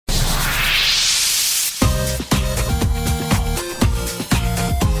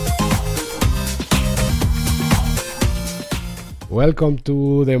Welcome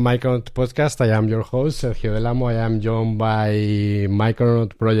to the Micronaut podcast. I am your host, Sergio Del Amo. I am joined by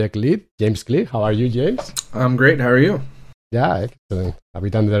Micronaut project lead, James Clear. How are you, James? I'm great. How are you? Yeah, excellent. A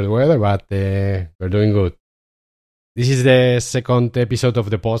bit under the weather, but we're doing good. This is the second episode of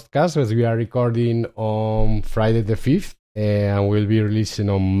the podcast, as we are recording on Friday the 5th, and we'll be releasing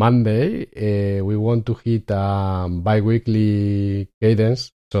on Monday. We want to hit a bi-weekly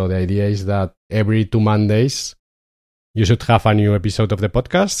cadence. So the idea is that every 2 Mondays, you should have a new episode of the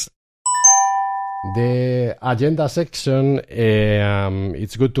podcast. The agenda section,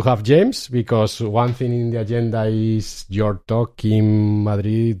 it's good to have James, because one thing in the agenda is your talk in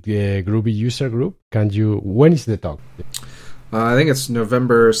Madrid, Groovy User Group. When is the talk? I think it's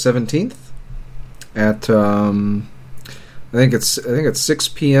November 17th at I think it's 6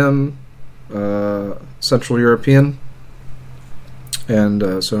 p.m. Central European,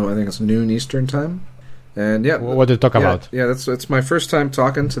 and so I think it's noon Eastern time. And yeah, what to talk about? Yeah, it's my first time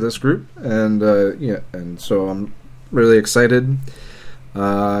talking to this group, and and so I'm really excited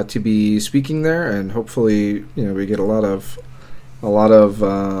to be speaking there, and hopefully, we get a lot of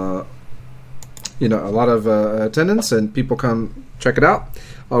attendance and people come check it out.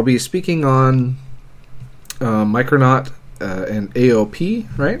 I'll be speaking on Micronaut and AOP,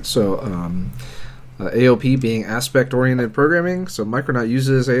 right? So AOP being aspect-oriented programming. So Micronaut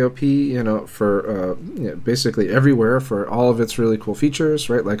uses AOP, for basically everywhere for all of its really cool features,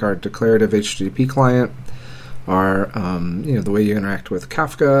 right? Like our declarative HTTP client, our the way you interact with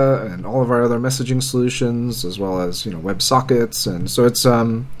Kafka, and all of our other messaging solutions, as well as WebSockets, and so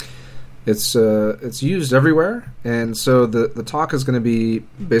it's used everywhere. And so the talk is going to be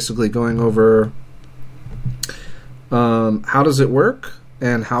basically going over how does it work,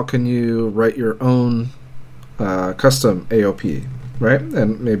 and how can you write your own custom AOP, right?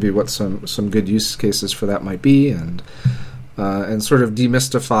 And maybe what some good use cases for that might be, and sort of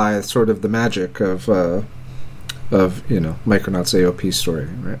demystify sort of the magic of Micronaut's AOP story,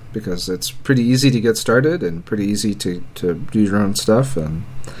 right? Because it's pretty easy to get started and pretty easy to do your own stuff, and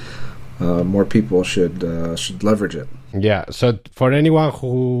more people should leverage it. Yeah. So for anyone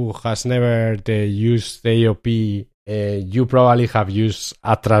who has never used AOP, you probably have used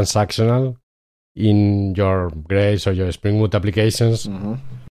a transactional in your Grace or your Spring Boot applications. Mm-hmm.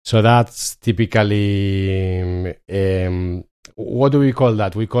 So that's typically, what do we call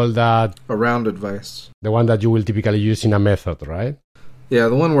that? We call that a round advice. The one that you will typically use in a method, right? Yeah,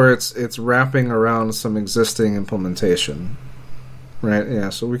 the one where it's wrapping around some existing implementation, right? Yeah,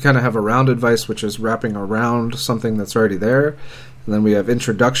 so we kind of have a round advice, which is wrapping around something that's already there. And then we have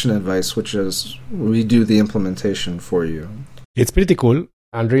introduction advice, which is we do the implementation for you. It's pretty cool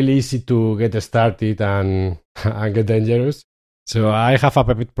and really easy to get started and get dangerous. So I have a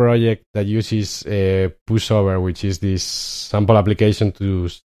Puppet project that uses Pushover, which is this sample application to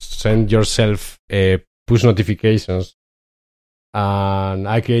send yourself push notifications. And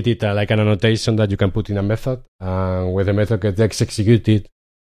I created like an annotation that you can put in a method. And when the method gets executed,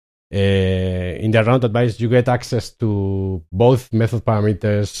 in the round advice, you get access to both method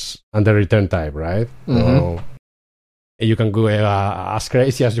parameters and the return type, right? Mm-hmm. So you can go as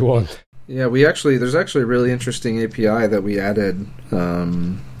crazy as you want. Yeah, there's actually a really interesting API that we added,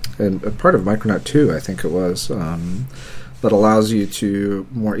 and a part of Micronaut 2, I think it was, that allows you to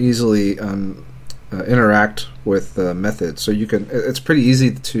more easily interact with the method. So it's pretty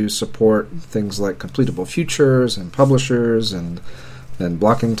easy to support things like completable futures and publishers and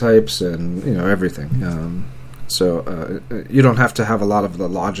blocking types and everything. So you don't have to have a lot of the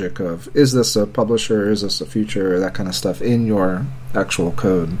logic of is this a publisher, is this a future, that kind of stuff in your actual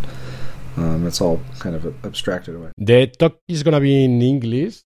code. It's all kind of abstracted away. The talk is going to be in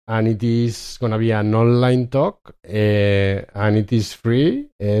English, and it is going to be an online talk, and it is free.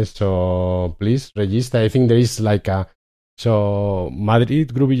 So please register. I think there is so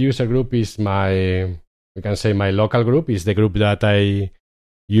Madrid Groovy User Group is we can say my local group, is the group that I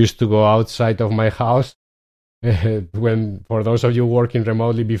used to go outside of my house. For those of you working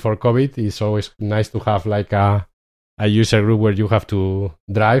remotely before COVID, it's always nice to have like a user group where you have to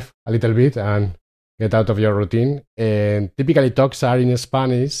drive a little bit and get out of your routine. And typically talks are in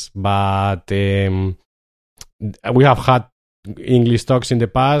Spanish, but we have had English talks in the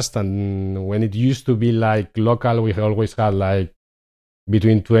past, and when it used to be like local, we always had like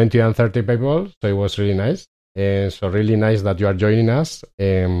between 20 and 30 people, so it was really nice. And so really nice that you are joining us.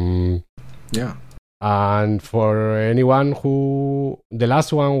 Yeah. And for anyone the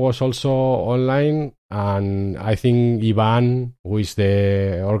last one was also online, and I think Ivan, who is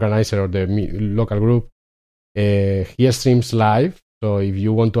the organizer of the local group, he streams live. So if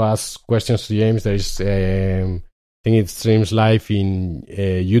you want to ask questions to James, there is think it streams live in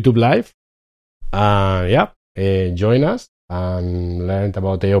YouTube Live. Join us and learn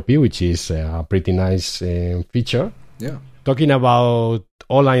about AOP, which is a pretty nice feature. Yeah. Talking about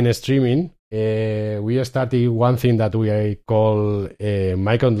online streaming, we started one thing that we call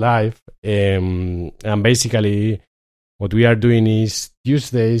Micron Live, and basically what we are doing is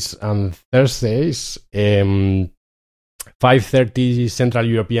Tuesdays and Thursdays, 5:30 Central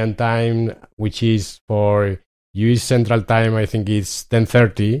European Time, which is for US Central Time, I think it's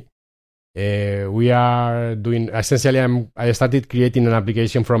 10:30. We are doing, essentially, I started creating an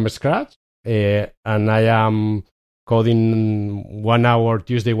application from scratch, and I am coding 1 hour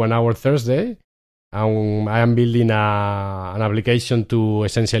Tuesday, 1 hour Thursday. And I am building an application to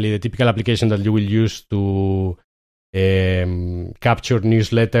essentially the typical application that you will use to capture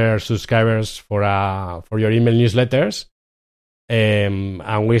newsletter subscribers for your email newsletters.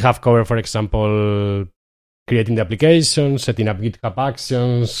 And we have covered, for example, creating the application, setting up GitHub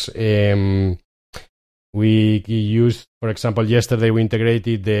Actions. We used, for example, yesterday we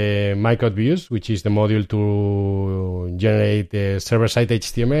integrated the Micron Views, which is the module to generate server-side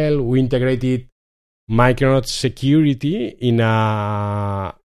HTML. We integrated Micron Security in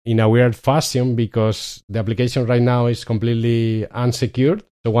a weird fashion because the application right now is completely unsecured.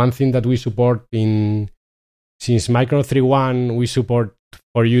 So one thing that we support since Micron 3.1, we support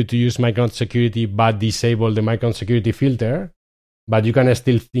for you to use Micron Security but disable the Micron Security filter. But you can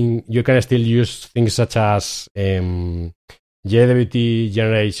still use things such as JWT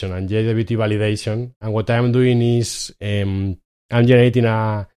generation and JWT validation. And what I'm doing is I'm generating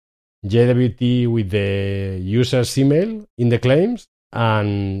a JWT with the user's email in the claims.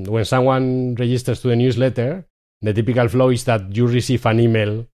 And when someone registers to the newsletter, the typical flow is that you receive an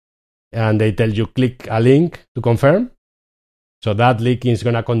email and they tell you click a link to confirm. So that link is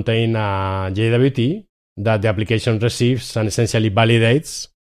going to contain a JWT that the application receives and essentially validates.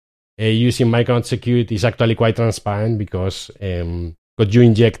 Using Micron Security is actually quite transparent because what you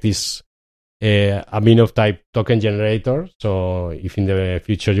inject is a Minov type token generator. So if in the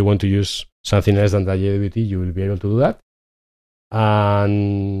future you want to use something else than the JWT, you will be able to do that.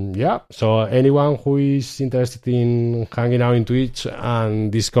 And so anyone who is interested in hanging out in Twitch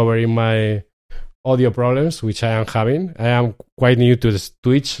and discovering my audio problems, which I am having, I am quite new to this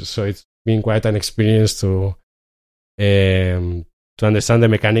Twitch, so it's been quite an experience to understand the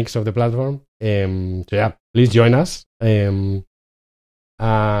mechanics of the platform. Please join us. And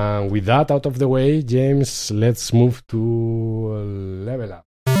with that out of the way, James, let's move to Level Up.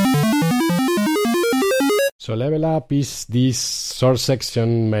 So Level Up is this short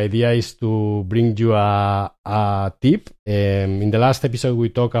section. My idea is to bring you a tip. In the last episode, we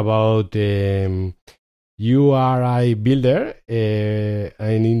talked about URI Builder.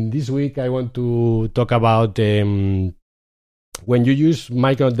 And in this week, I want to talk about when you use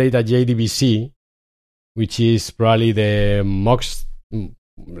microdata JDBC, which is probably the most,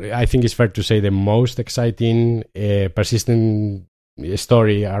 I think it's fair to say, the most exciting persistent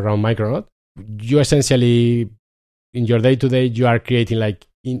story around Micronaut. You essentially, in your day-to-day, you are creating like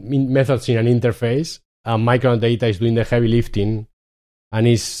methods in an interface, and Microdata is doing the heavy lifting and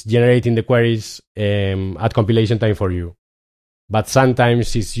is generating the queries at compilation time for you. But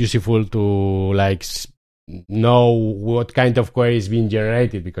sometimes it's useful to like know what kind of query is being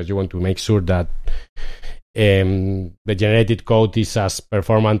generated because you want to make sure that the generated code is as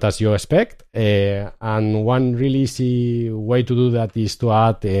performant as you expect. And one really easy way to do that is to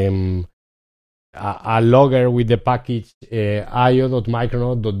add a logger with the package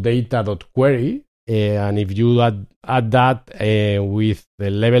io.micronaut.data.query. And if you add that with the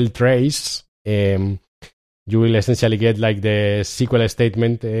level trace, you will essentially get like the SQL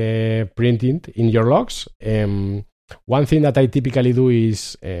statement printed in your logs. One thing that I typically do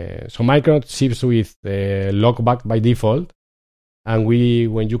is, so Micronaut ships with logback by default. And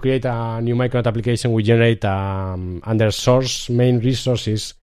when you create a new Micronaut application, we generate under source main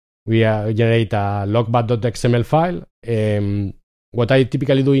resources, we generate a logback.xml file. What I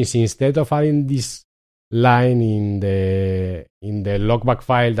typically do is instead of adding this line in the logback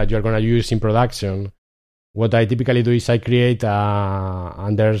file that you're going to use in production, what I typically do is I create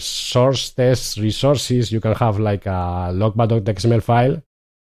under source test resources, you can have like a logback.xml file,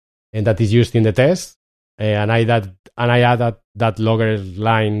 and that is used in the test. And I add that logger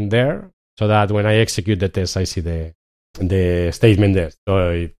line there so that when I execute the test, I see the statement there.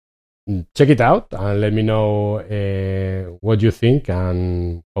 So check it out and let me know what you think,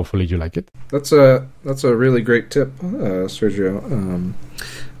 and hopefully you like it. That's a really great tip, Sergio.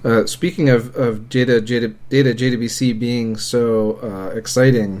 Speaking of data JDBC being so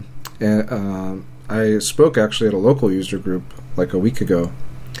exciting, I spoke actually at a local user group like a week ago,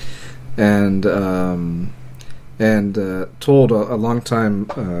 and told a longtime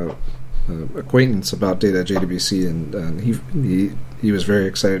acquaintance about data at JDBC, and he was very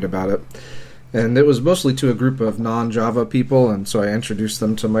excited about it. And it was mostly to a group of non-Java people, and so I introduced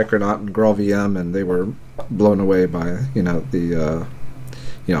them to Micronaut and GraalVM, and they were blown away by the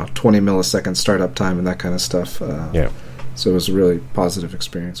 20 millisecond startup time and that kind of stuff. So it was a really positive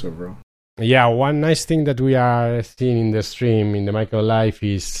experience overall. Yeah, one nice thing that we are seeing in the stream in the Micronaut Live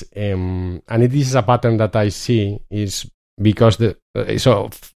is, and it is a pattern that I see, is because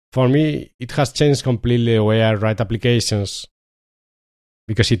for me it has changed completely the way I write applications.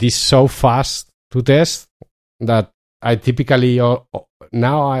 Because it is so fast to test that I typically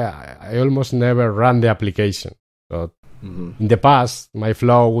now I almost never run the application. So in the past, my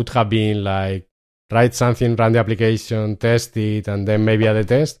flow would have been like write something, run the application, test it, and then maybe add a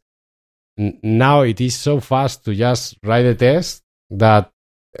test. Now it is so fast to just write a test that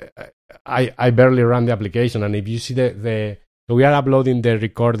I barely run the application. And if you see so we are uploading the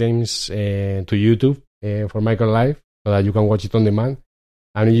recordings to YouTube for Micronaut Live so that you can watch it on demand.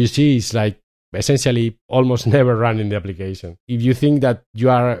 And you see, it's like essentially almost never running the application. If you think that you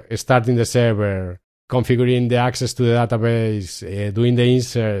are starting the server, configuring the access to the database, doing the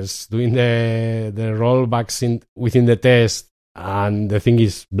inserts, doing the rollbacks within the test, and the thing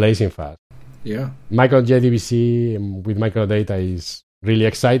is blazing fast. Yeah. Micronaut JDBC with microdata is really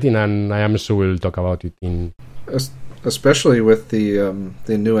exciting, and I am sure we'll talk about it in... Especially with the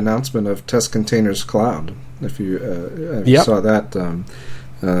new announcement of Test Containers Cloud. If you saw that...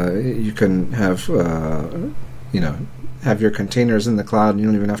 you can have have your containers in the cloud, and you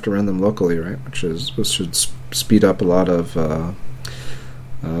don't even have to run them locally, right? Which should speed up a lot of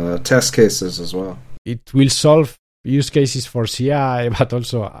test cases as well. It will solve use cases for CI, but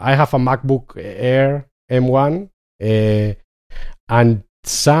also I have a MacBook Air M1, and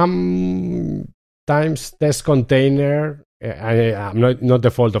sometimes test container. I'm not the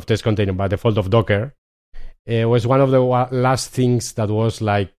fault of test container, but the fault of Docker. Was one of the last things that was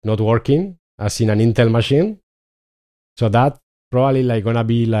like not working, as in an Intel machine. So that probably like gonna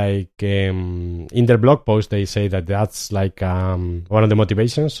be like in their blog post they say that's like one of the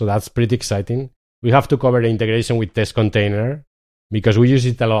motivations. So that's pretty exciting. We have to cover the integration with test container because we use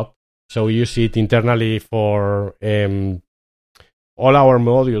it a lot. So we use it internally for all our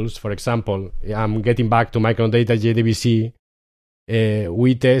modules. For example, I'm getting back to Microdata JDBC.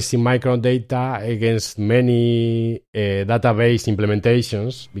 We test in Microdata against many database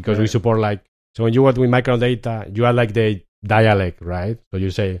implementations because we support so when you work with Microdata, you are like the dialect, right? So you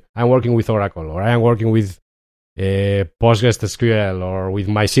say, I'm working with Oracle, or I am working with PostgreSQL or with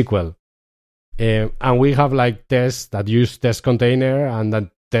MySQL. And we have like tests that use test container and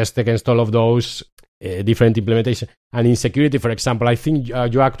that test against all of those different implementations. And in security, for example, I think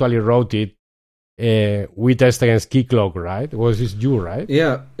you actually wrote it. We test against Keycloak, right? Was this you, right?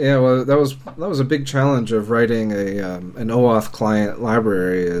 Yeah. Well, that was a big challenge of writing an OAuth client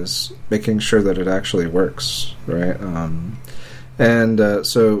library, is making sure that it actually works, right?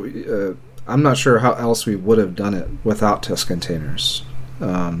 So I'm not sure how else we would have done it without test containers.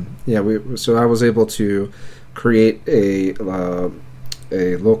 So I was able to create a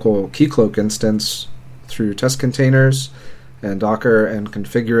local Keycloak instance through test containers and Docker, and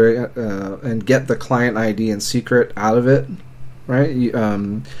configure it and get the client ID and secret out of it, right?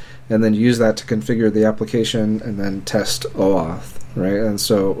 And then use that to configure the application and then test OAuth, right? And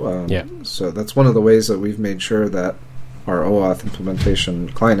so so that's one of the ways that we've made sure that our OAuth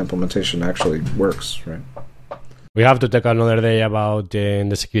client implementation actually works, right? We have to take another day about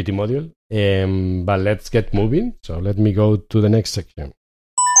the security module, but let's get moving. So let me go to the next section.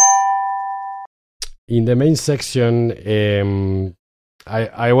 In the main section,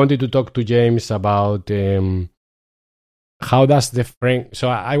 I wanted to talk to James about how does the frame. So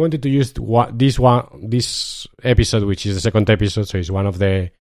I wanted to use this episode, which is the second episode, so it's one of the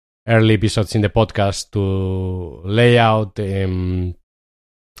early episodes in the podcast, to lay out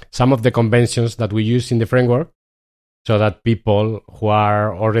some of the conventions that we use in the framework, so that people who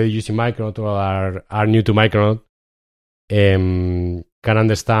are already using Micronaut or are new to Micronaut can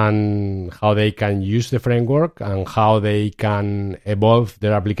understand how they can use the framework and how they can evolve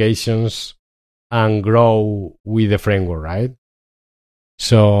their applications and grow with the framework, right?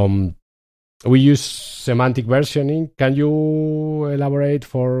 So we use semantic versioning. Can you elaborate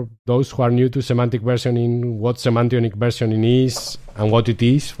for those who are new to semantic versioning what semantic versioning is and what it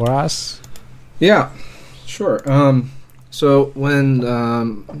is for us? Yeah, sure. So when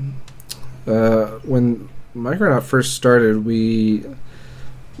Micronaut first started, we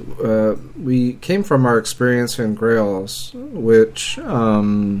we came from our experience in Grails, which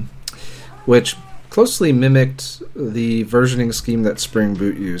closely mimicked the versioning scheme that Spring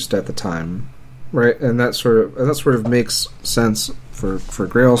Boot used at the time, right? And that sort of makes sense for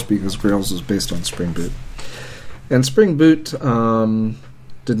Grails because Grails is based on Spring Boot, and Spring Boot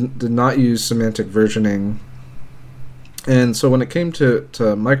did not use semantic versioning. And so when it came to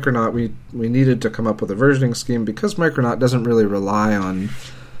Micronaut, we needed to come up with a versioning scheme because Micronaut doesn't really rely on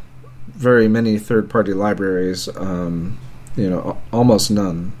very many third-party libraries, almost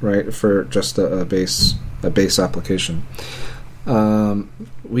none, right, for just a base application.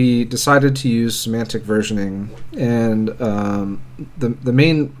 We decided to use semantic versioning, and the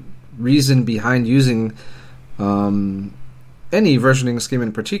main reason behind using any versioning scheme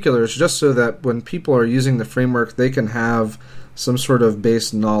in particular is just so that when people are using the framework, they can have some sort of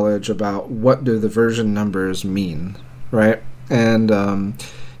base knowledge about what do the version numbers mean, right? And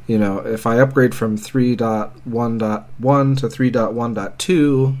if I upgrade from 3.1.1 to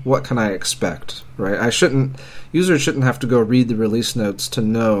 3.1.2, what can I expect, right? Users shouldn't have to go read the release notes to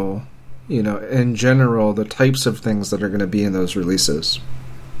know, in general, the types of things that are going to be in those releases.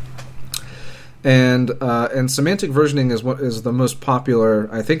 And semantic versioning is the most popular.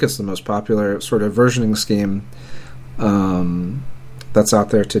 I think it's the most popular sort of versioning scheme that's out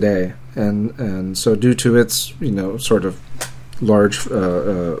there today. And so due to its sort of large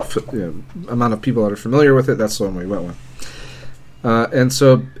amount of people that are familiar with it, that's the one we went with. And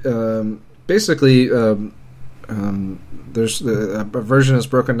so basically, there's a version is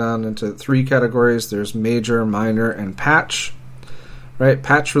broken down into three categories. There's major, minor, and patch. Right,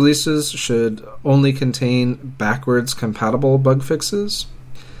 patch releases should only contain backwards compatible bug fixes.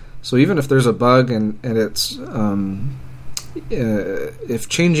 So even if there's a bug and it's if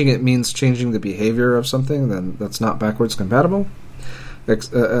changing it means changing the behavior of something, then that's not backwards compatible,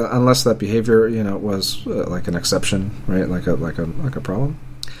 unless that behavior was like an exception, right? Like a problem.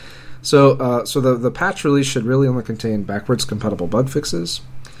 So the patch release should really only contain backwards compatible bug fixes.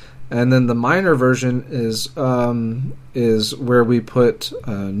 And then the minor version is where we put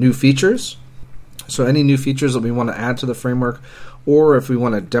new features. So any new features that we want to add to the framework, or if we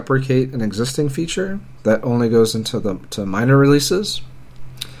want to deprecate an existing feature, that only goes into to minor releases.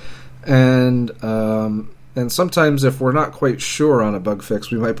 And sometimes if we're not quite sure on a bug fix,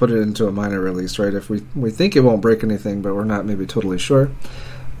 we might put it into a minor release, right? If we think it won't break anything, but we're not maybe totally sure,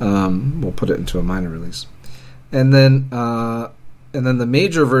 we'll put it into a minor release. And then the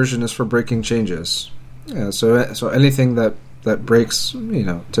major version is for breaking changes. So anything that breaks,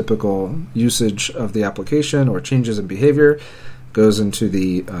 typical usage of the application or changes in behavior goes into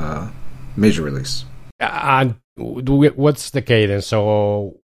the major release. And what's the cadence?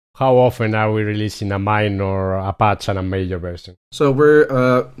 So how often are we releasing a minor, a patch, and a major version? So we're,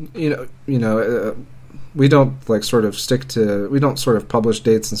 we don't we don't sort of publish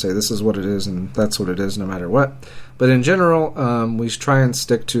dates and say this is what it is and that's what it is no matter what. But in general, we try and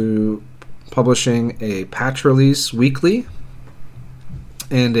stick to publishing a patch release weekly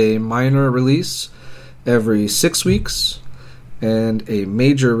and a minor release every 6 weeks and a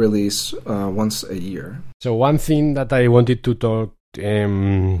major release once a year. So one thing that I wanted to talk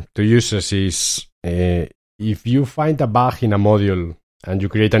to users is if you find a bug in a module and you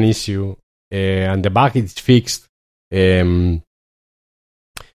create an issue and the bug is fixed, we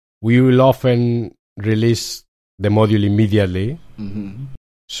will often release the module immediately. Mm-hmm.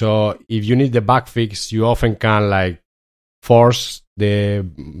 So if you need the bug fix, you often can force the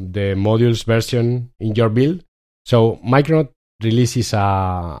module's version in your build. So Micronaut releases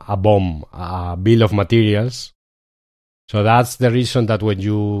a BOM, a bill of materials. So that's the reason that when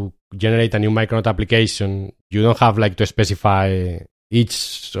you generate a new Micronaut application, you don't have to specify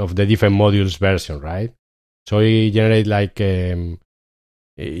each of the different modules version, right? So we generate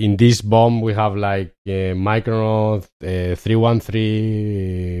in this BOM we have Micronaut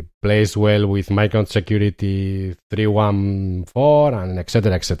 3.13 plays well with Micronaut security 3.14 and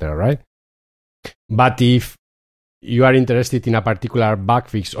etc., right? But if you are interested in a particular bug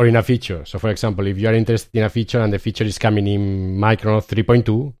fix or in a feature, so for example, if you are interested in a feature and the feature is coming in Micronaut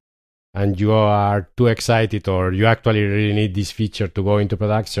 3.2 and you are too excited or you actually really need this feature to go into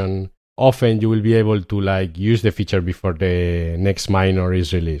production, often you will be able to use the feature before the next minor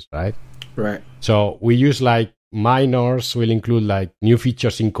is released, right? Right. So we use minors will include new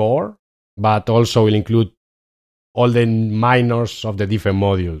features in core, but also will include all the minors of the different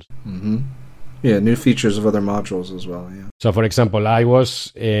modules. Mm-hmm. Yeah, new features of other modules as well. Yeah. So for example, I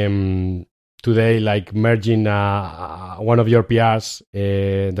was today merging one of your PRs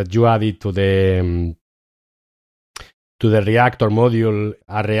that you added to to the Reactor module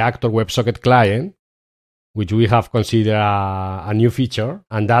a Reactor WebSocket client, which we have considered a new feature,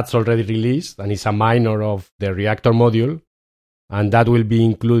 and that's already released, and it's a minor of the Reactor module, and that will be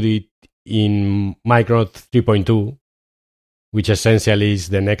included in Micronaut 3.2, which essentially is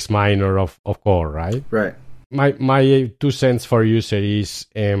the next minor of core, right? Right. My 2 cents for user is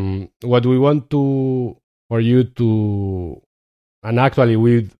what we want for you to, and actually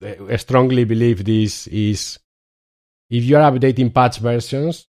we strongly believe this is, if you are updating patch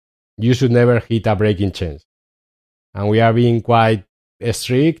versions, you should never hit a breaking change. And we are being quite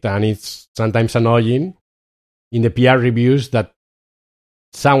strict, and it's sometimes annoying in the PR reviews that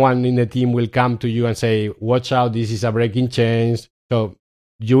someone in the team will come to you and say, watch out, this is a breaking change. So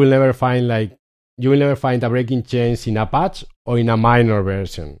you will never find a breaking change in a patch or in a minor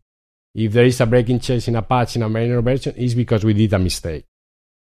version. If there is a breaking change in a patch in a minor version, it's because we did a mistake.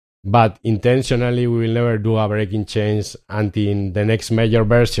 But intentionally, we will never do a breaking change until the next major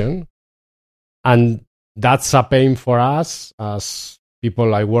version. And that's a pain for us as people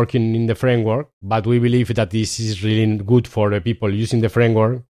like working in the framework, but we believe that this is really good for the people using the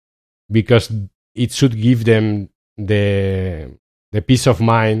framework, because it should give them the peace of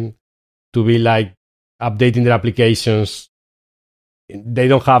mind to be like updating their applications. They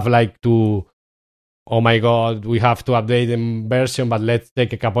don't have like to, oh my God, we have to update the version, but let's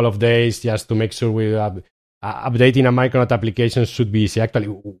take a couple of days just to make sure we updating a Micronaut application should be easy. Actually,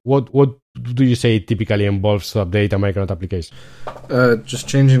 what do you say typically involves to update a Micronaut application? Just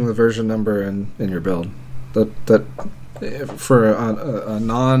changing the version number in your build. That for a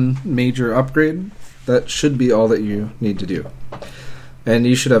non-major upgrade, that should be all that you need to do. And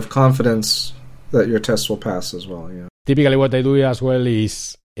you should have confidence that your tests will pass as well. Yeah. Typically what I do as well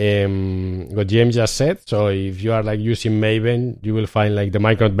is what James just said. So if you are like using Maven, you will find like the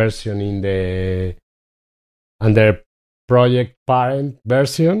Micronaut version in the under project parent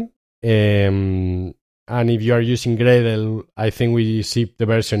version. And if you are using Gradle, I think we ship the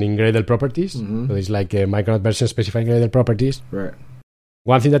version in Gradle properties. Mm-hmm. So it's like a Micronaut version specifying Gradle properties. Right.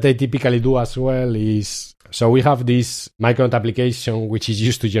 One thing that I typically do as well is, so we have this Micronaut application which is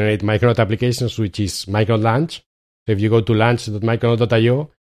used to generate Micronaut applications, which is Micronaut Launch. So if you go to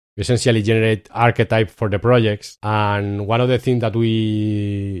launch.micronaut.io, you essentially generate archetype for the projects. And one of the things that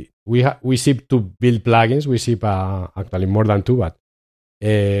we ship to build plugins, we ship actually more than 2, but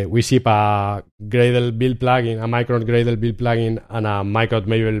we ship a Gradle build plugin, a Micronaut Gradle build plugin, and a Micronaut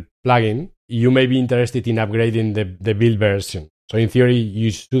Maven plugin. You may be interested in upgrading the build version. So in theory,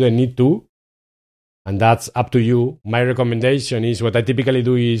 you shouldn't need to, and that's up to you. My recommendation is, what I typically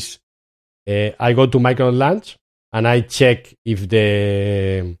do is I go to Micronaut Launch and I check if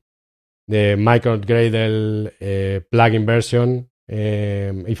the Micronaut Gradle plugin version,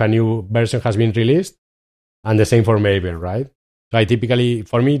 if a new version has been released, and the same for Maven, right? So it typically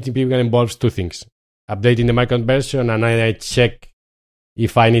involves 2 things: updating the Micronaut version, and I check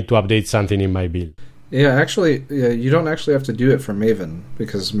if I need to update something in my build. Yeah, actually, you don't actually have to do it for Maven,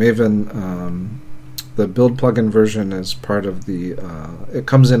 because Maven, the build plugin version is part of the. It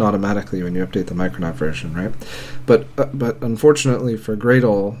comes in automatically when you update the Micronaut version, right? But unfortunately for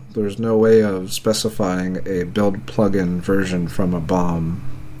Gradle, there's no way of specifying a build plugin version from a BOM.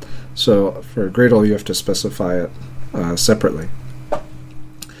 So for Gradle, you have to specify it separately.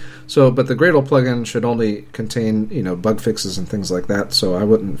 So, but the Gradle plugin should only contain, bug fixes and things like that. So I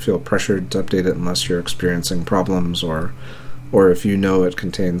wouldn't feel pressured to update it unless you're experiencing problems, or if it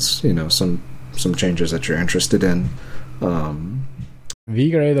contains, some changes that you're interested in.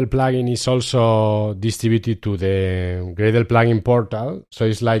 The Gradle plugin is also distributed to the Gradle plugin portal, so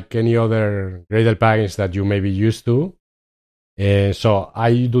it's like any other Gradle plugins that you may be used to. So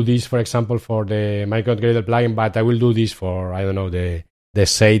I do this, for example, for the Micronaut Gradle plugin, but I will do this for, I don't know, the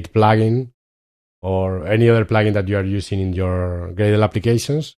Shade plugin or any other plugin that you are using in your Gradle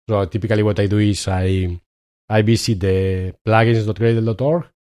applications. So typically what I do is I visit the plugins.gradle.org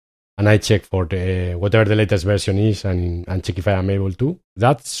and I check for whatever the latest version is and check if I am able to.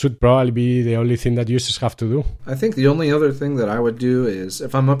 That should probably be the only thing that users have to do. I think the only other thing that I would do is,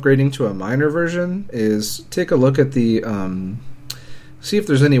 if I'm upgrading to a minor version, is take a look at the see if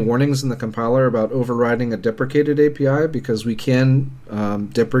there's any warnings in the compiler about overriding a deprecated API, because we can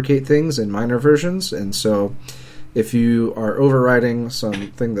deprecate things in minor versions. And so if you are overriding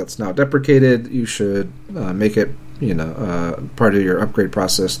something that's now deprecated, you should make it part of your upgrade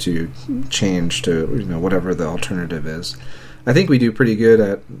process to change to whatever the alternative is. I think we do pretty good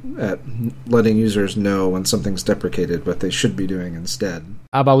at letting users know when something's deprecated, what they should be doing instead.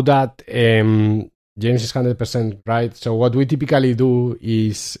 About that, James is 100% right. So what we typically do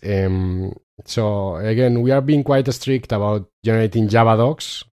is So again, we are being quite strict about generating Java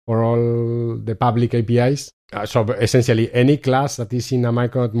docs for all the public APIs. So essentially, any class that is in a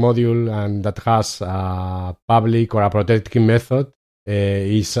Micronaut module and that has a public or a protected method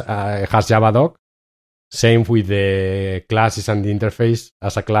has Java doc. Same with the classes and the interface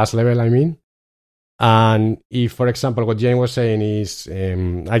as a class level, I mean. And if, for example, what Jane was saying is,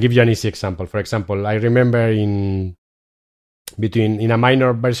 I'll give you an easy example. For example, I remember in a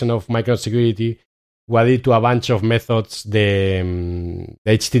minor version of Micronaut Security, we added to a bunch of methods the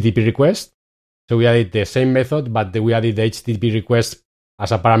HTTP request. So we added the same method, but we added the HTTP request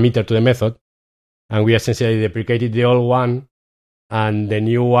as a parameter to the method. And we essentially deprecated the old one, and the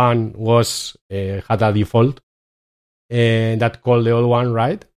new one was had a default that called the old one,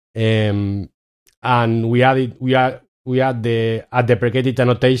 right? And we add the deprecated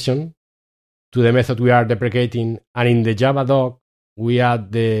annotation to the method we are deprecating, and in the Java doc we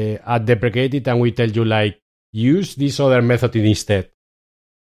add the deprecated, and we tell you like use this other method instead.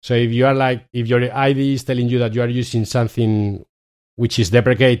 So if your IDE is telling you that you are using something which is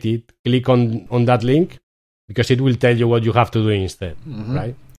deprecated, click on that link, because it will tell you what you have to do instead,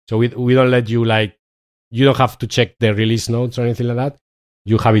 right? So we don't let you you don't have to check the release notes or anything like that.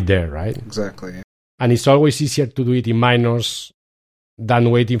 You have it there, right? Exactly. And it's always easier to do it in minors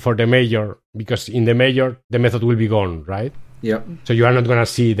than waiting for the major, because in the major, the method will be gone, right? Yep. So you are not going to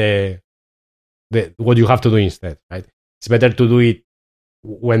see the what you have to do instead, right? It's better to do it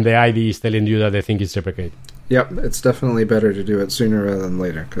when the IDE is telling you that the thing is deprecated. Yep, it's definitely better to do it sooner rather than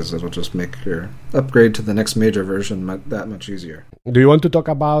later, because it'll just make your upgrade to the next major version that much easier. Do you want to talk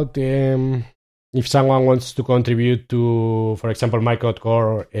about if someone wants to contribute to, for example, Micronaut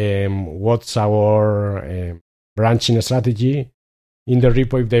Core, what's our branching strategy in the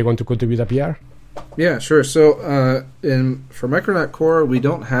repo if they want to contribute a PR? Yeah, sure. So for Micronaut Core, we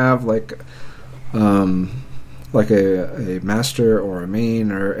don't have like a master or a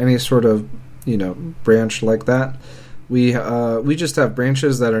main or any sort of branch like that. We just have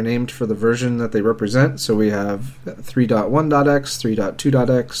branches that are named for the version that they represent. So we have 3.1.x,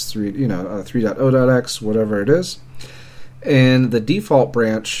 3.2.x, 3.0.x, whatever it is. And the default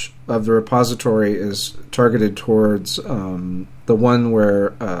branch of the repository is targeted towards the one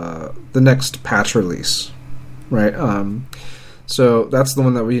where the next patch release, right? So that's the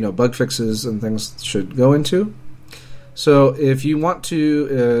one that bug fixes and things should go into. So if you want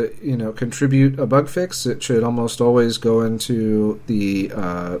to, contribute a bug fix, it should almost always go into the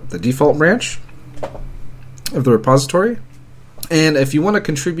default branch of the repository. And if you want to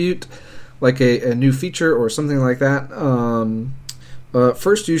contribute like a new feature or something like that,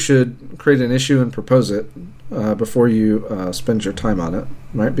 first you should create an issue and propose it before you spend your time on it,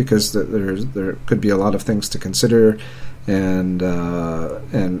 right? Because there could be a lot of things to consider, and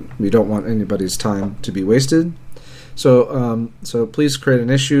we don't want anybody's time to be wasted. So please create an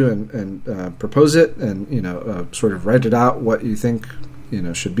issue and propose it, and sort of write it out what you think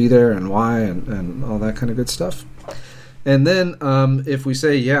should be there and why and all that kind of good stuff. And then if we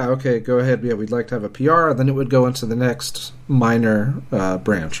say okay, go ahead, we'd like to have a PR, then it would go into the next minor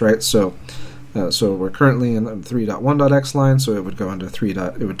branch, right? So we're currently in the 3.1.x line, so it would go into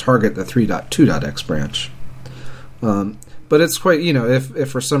it would target the 3.2.x branch. But it's quite,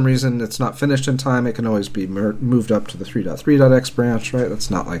 if for some reason it's not finished in time, it can always be moved up to the 3.3.x branch, right? That's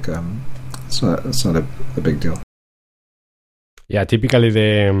not like it's not a big deal. Yeah, typically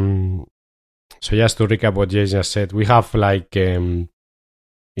so just to recap what Jay just said, we have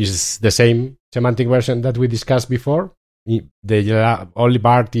is the same semantic version that we discussed before. The only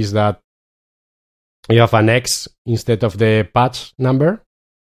part is that you have an X instead of the patch number.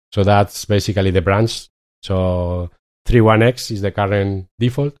 So that's basically the branch. So 3.1x is the current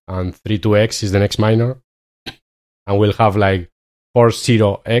default, and 3.2x is the next minor, and we'll have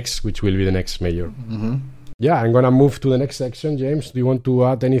 4.0x, which will be the next major. Mm-hmm. Yeah, I'm gonna move to the next section. James, do you want to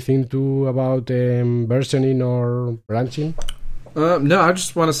add anything about versioning or branching? No, I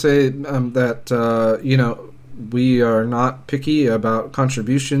just want to say that we are not picky about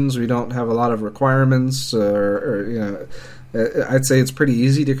contributions. We don't have a lot of requirements, or I'd say it's pretty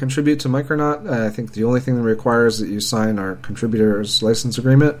easy to contribute to Micronaut. I think the only thing that requires that you sign our contributor's license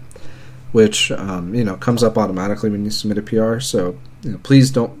agreement, which comes up automatically when you submit a PR. So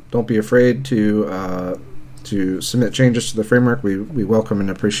please don't be afraid to submit changes to the framework. We welcome and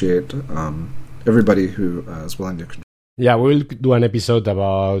appreciate everybody who is willing to contribute. Yeah, we'll do an episode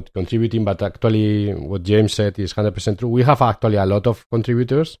about contributing, but actually what James said is 100% true. We have actually a lot of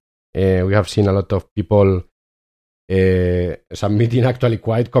contributors. We have seen a lot of people submitting actually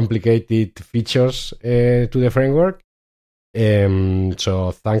quite complicated features to the framework.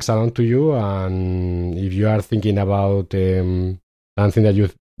 So thanks a lot to you. And if you are thinking about something that you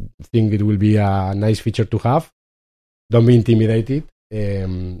think it will be a nice feature to have, don't be intimidated.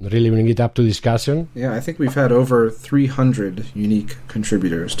 Really bring it up to discussion. Yeah, I think we've had over 300 unique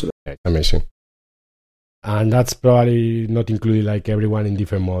contributors to that. Yeah, it's amazing. And that's probably not including like everyone in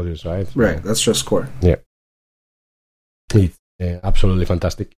different modules, right? Right, that's just core. Yeah. It's absolutely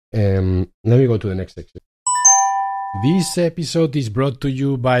fantastic. Let me go to the next section. This episode is brought to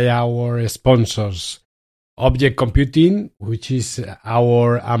you by our sponsors. Object Computing, which is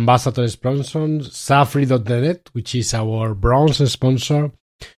our ambassador sponsor, Safri.net, which is our bronze sponsor,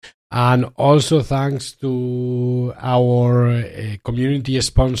 and also thanks to our community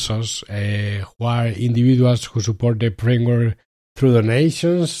sponsors, who are individuals who support the framework through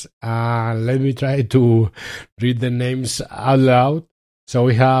donations. Let me try to read the names out loud. So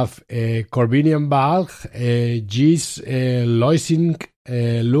we have Corbinian Balg, Gis Loising,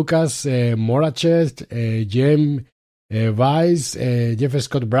 Lucas Morachet, Jem Weiss, Jeff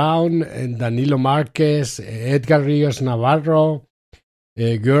Scott Brown, Danilo Marquez, Edgar Rios Navarro,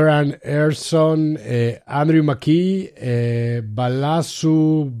 Göran Erson, Andrew McKee,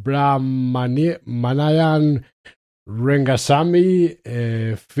 Balasu Brahmanayan Rengasamy,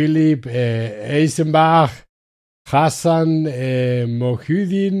 Philip Eisenbach, Hassan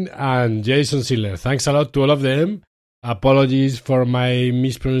Mohudin, and Jason Siller. Thanks a lot to all of them. Apologies for my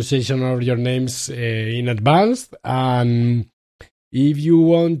mispronunciation of your names in advance. And if you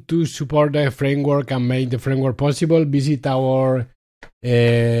want to support the framework and make the framework possible, visit our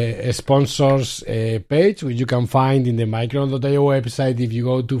sponsors page, which you can find in the Micronaut.io website. If you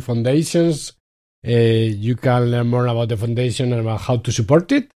go to foundations, you can learn more about the foundation and about how to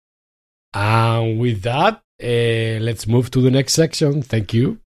support it. And with that, let's move to the next section. Thank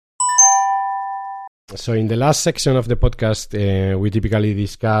you. So in the last section of the podcast, we typically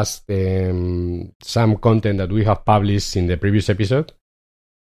discussed some content that we have published in the previous episode.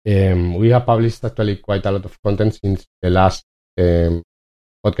 We have published actually quite a lot of content since the last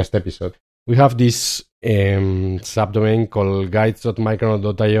podcast episode. We have this subdomain called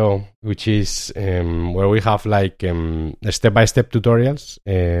guides.micronaut.io, which is where we have like step-by-step tutorials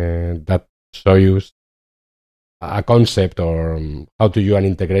that show you a concept or how to do an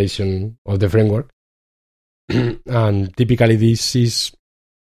integration of the framework. And typically this is,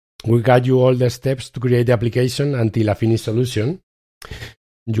 we guide you all the steps to create the application until a finished solution.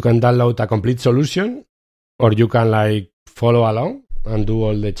 You can download a complete solution, or you can like follow along and do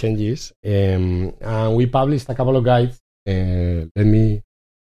all the changes. And we published a couple of guides. Let me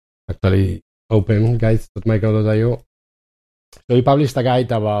actually open guides.micronaut.io. So we published a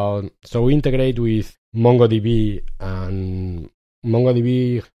guide about, so we integrate with MongoDB, and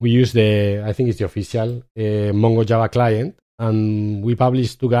MongoDB, we use I think it's the official Mongo Java client, and we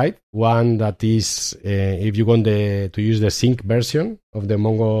published two guides. One that is if you want to use the sync version of the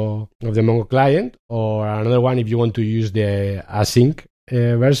Mongo client, or another one if you want to use the async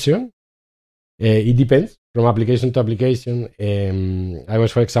version. It depends from application to application. I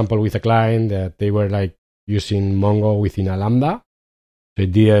was, for example, with a client that they were like using Mongo within a Lambda, so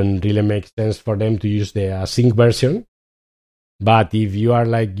it didn't really make sense for them to use the async version. But if you are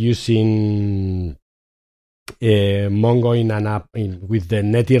like using Mongo in an app with the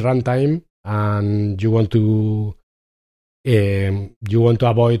native runtime, and you want to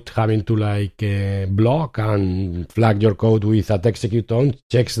avoid having to like block and flag your code with at execute on,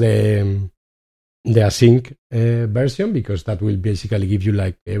 checks the async version, because that will basically give you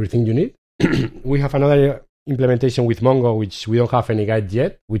like everything you need. We have another implementation with Mongo, which we don't have any guide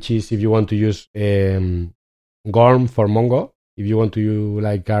yet, which is if you want to use Gorm for Mongo. If you want to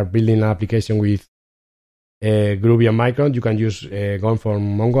like are building an application with Groovy and Micron, you can use Gorm for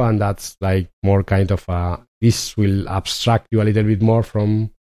Mongo, and that's like more kind of this will abstract you a little bit more from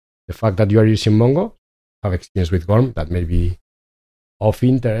the fact that you are using Mongo. Have experience with Gorm, that may be of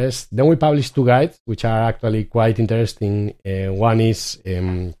interest. Then we published two guides, which are actually quite interesting. One is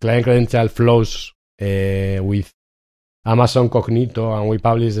client credential flows with Amazon Cognito, and we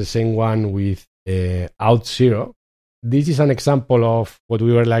published the same one with Auth0. This is an example of what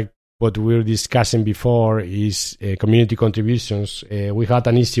we were discussing before, is community contributions. We had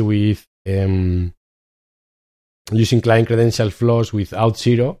an issue with using client credential flows with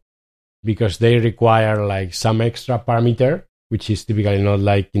Auth0, because they require like some extra parameter, which is typically not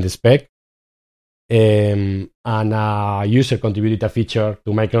like in the spec. And a user contributed a feature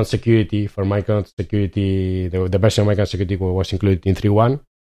to Micronaut Security. For Micronaut Security, the version of Micronaut Security was included in 3.1,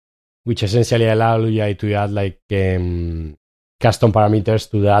 which essentially allows you to add like custom parameters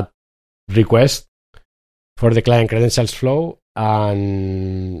to that request for the client credentials flow,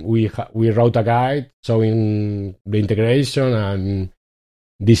 and we wrote a guide showing the integration. And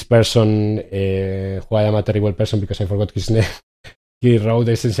this person, who I am a terrible person because I forgot his name, he wrote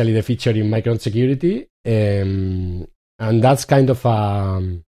essentially the feature in Micronaut security, and that's kind of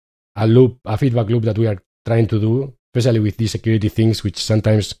a loop, a feedback loop that we are trying to do, especially with these security things, which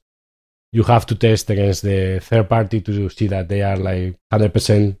sometimes you have to test against the third party to see that they are like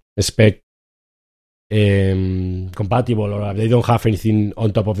 100% spec compatible, or they don't have anything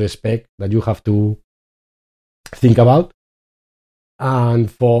on top of the spec that you have to think about.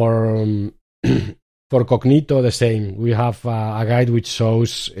 And for Cognito, the same. We have a guide which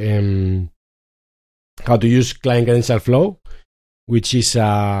shows how to use client credential flow, which is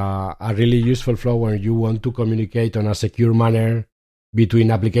a really useful flow when you want to communicate on a secure manner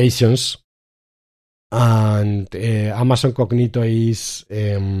between applications. And Amazon Cognito is,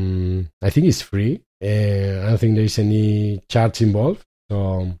 I think it's free. I don't think there is any charge involved.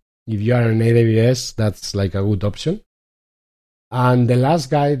 So if you are on AWS, that's like a good option. And the last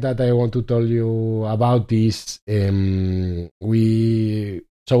guide that I want to tell you about is we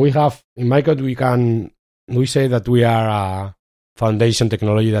have in Micronaut we say that we are a foundation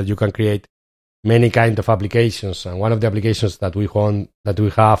technology that you can create many kinds of applications, and one of the applications that we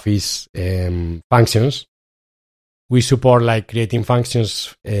have is functions. We support like creating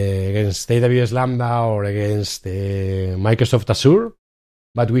functions against AWS Lambda or against Microsoft Azure,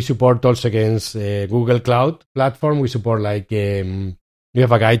 but we support also against Google Cloud Platform. We support like we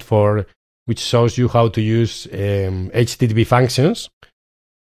have a guide which shows you how to use HTTP functions,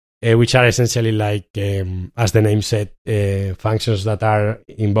 which are essentially like, as the name said, functions that are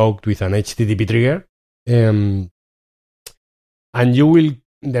invoked with an HTTP trigger. And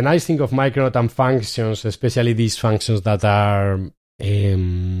the nice thing of Micronaut and functions, especially these functions that are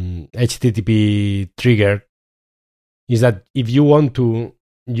HTTP triggered, is that if you want to,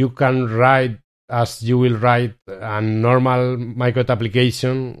 you can write as you will write a normal Micronaut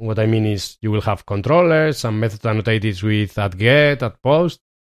application. What I mean is you will have controllers and methods annotated with @get, @post.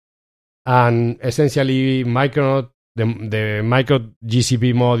 And essentially, Micronaut, the Micronaut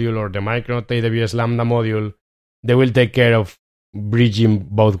GCP module or the Micronaut AWS Lambda module, they will take care of bridging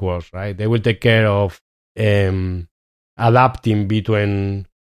both worlds, right? They will take care of adapting between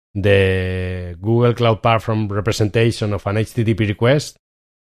the Google Cloud Platform representation of an HTTP request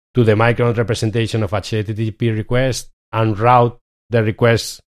to the Micronaut representation of a HTTP request and route the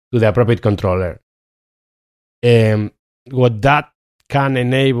request to the appropriate controller. What that can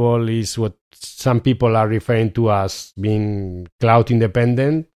enable is what some people are referring to as being cloud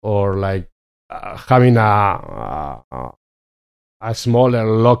independent, or like having a smaller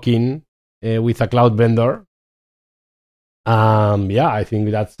lock-in with a cloud vendor. I think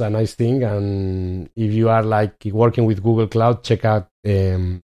that's a nice thing. And if you are like working with Google Cloud, check out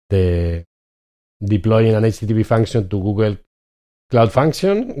the deploying an HTTP function to Google Cloud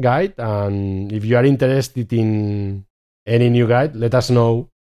Function guide. And if you are interested in any new guide, let us know.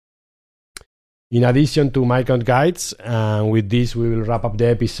 In addition to Micronaut guides, with this we will wrap up the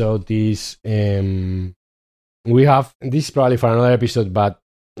episode. We have this probably for another episode, but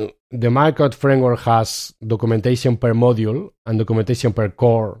the Micronaut framework has documentation per module and documentation per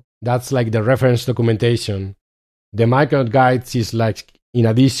core. That's like the reference documentation. The Micronaut guides is like in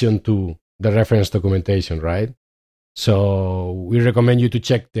addition to the reference documentation, right? So we recommend you to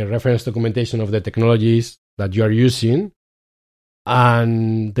check the reference documentation of the technologies that you are using.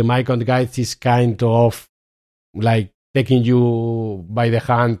 And the Micronaut guides is kind of like taking you by the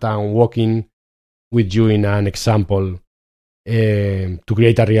hand and walking with you in an example to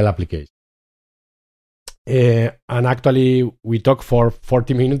create a real application. And actually, we talked for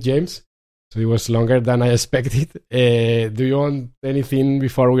 40 minutes, James. So it was longer than I expected. Do you want anything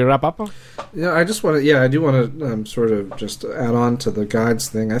before we wrap up? Yeah, I do want to sort of just add on to the guides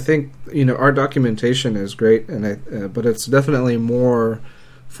thing. I think, our documentation is great, but it's definitely more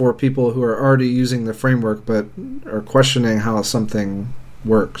for people who are already using the framework but are questioning how something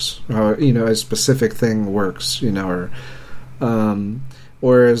works, how a specific thing works,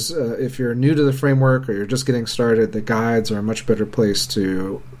 whereas if you're new to the framework or you're just getting started, the guides are a much better place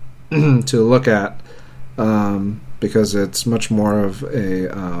to look at, because it's much more of a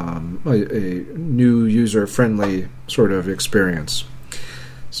new user-friendly sort of experience.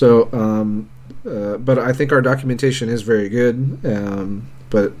 So, but I think our documentation is very good,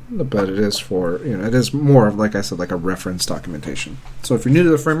 but it is it is more of, like I said, like a reference documentation. So if you're new to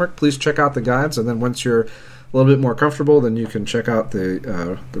the framework, please check out the guides, and then once you're a little bit more comfortable, then you can check out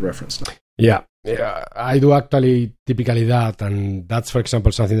the reference stuff. Yeah, I do actually typically that, and that's, for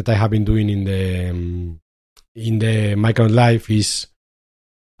example, something that I have been doing in in the Micronaut Live is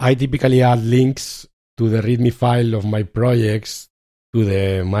I typically add links to the README file of my projects to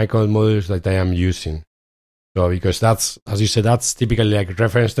the Micronaut modules that I am using. So because that's, as you said, that's typically like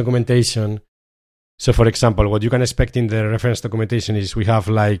reference documentation. So for example, what you can expect in the reference documentation is we have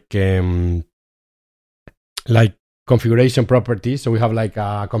like configuration properties. So we have like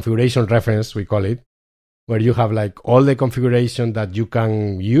a configuration reference, we call it, where you have like all the configuration that you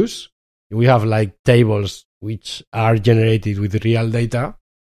can use. We have like tables which are generated with real data.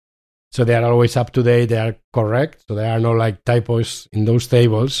 So they are always up to date, they are correct. So there are no like typos in those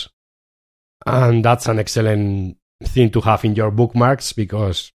tables. And that's an excellent thing to have in your bookmarks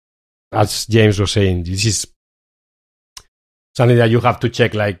because, as James was saying, this is something that you have to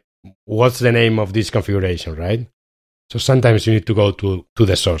check, like, what's the name of this configuration, right? So sometimes you need to go to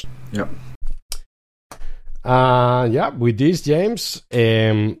the source. Yep. With this, James,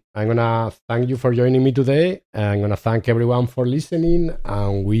 I'm going to thank you for joining me today. I'm going to thank everyone for listening,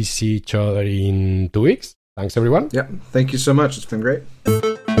 and we see each other in 2 weeks. Thanks, everyone. Yeah. Thank you so much. It's been great.